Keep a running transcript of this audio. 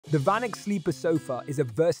The VanAcc Sleeper Sofa is a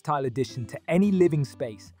versatile addition to any living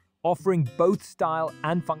space, offering both style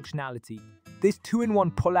and functionality. This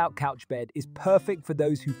 2-in-1 pull-out couch bed is perfect for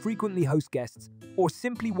those who frequently host guests or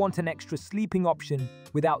simply want an extra sleeping option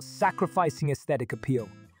without sacrificing aesthetic appeal.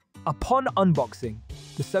 Upon unboxing,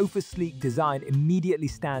 the sofa's sleek design immediately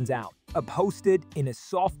stands out. Upholstered in a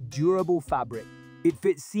soft, durable fabric, it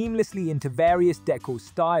fits seamlessly into various decor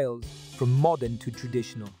styles, from modern to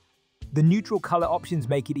traditional. The neutral color options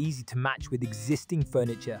make it easy to match with existing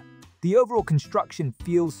furniture. The overall construction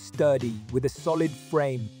feels sturdy, with a solid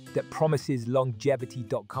frame that promises longevity.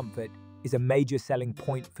 Comfort is a major selling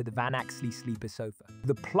point for the VanAcc Sleeper Sofa.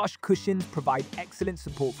 The plush cushions provide excellent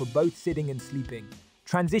support for both sitting and sleeping.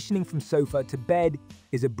 Transitioning from sofa to bed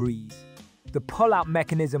is a breeze. The pull-out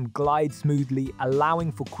mechanism glides smoothly,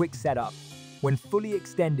 allowing for quick setup. When fully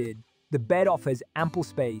extended, the bed offers ample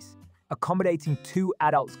space, accommodating 2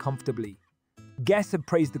 adults comfortably. Guests have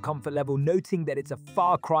praised the comfort level, noting that it's a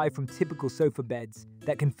far cry from typical sofa beds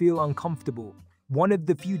that can feel uncomfortable. One of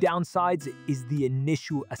the few downsides is the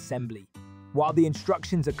initial assembly. While the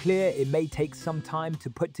instructions are clear, it may take some time to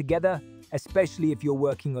put together, especially if you're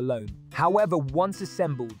working alone. However, once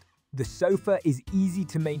assembled, the sofa is easy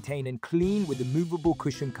to maintain and clean with removable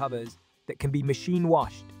cushion covers that can be machine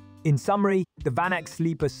washed. In summary, the VanAcc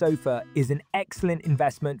Sleeper Sofa is an excellent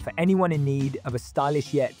investment for anyone in need of a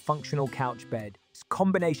stylish yet functional couch bed. Its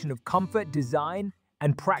combination of comfort, design,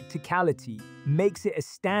 and practicality makes it a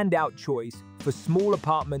standout choice for small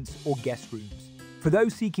apartments or guest rooms. For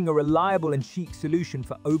those seeking a reliable and chic solution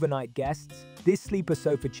for overnight guests, this sleeper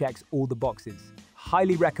sofa checks all the boxes.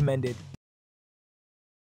 Highly recommended.